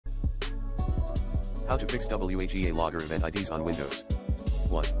How to fix WHEA Logger event IDs on Windows.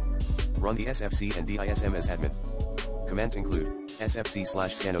 1. Run the SFC and DISM as admin. Commands include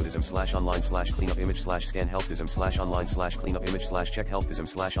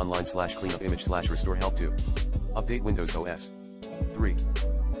sfc/scanodism/online/cleanupimage/scan-help-dism/online/cleanupimage/restore-help-to. Update Windows OS. 3.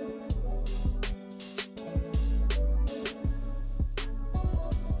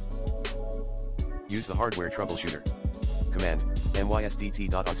 Use the hardware troubleshooter. Command,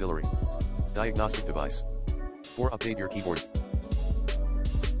 mysdt.auxiliary. Diagnostic device. 4. Update your keyboard.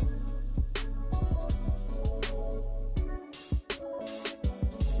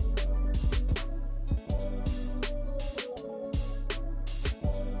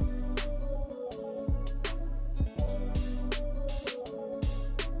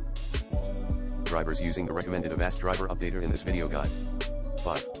 Drivers using the recommended Avast driver updater in this video guide.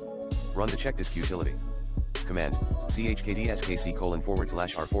 5. Run the check disk utility. Command,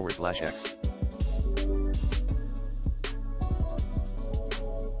 CHKDSK:/r/x.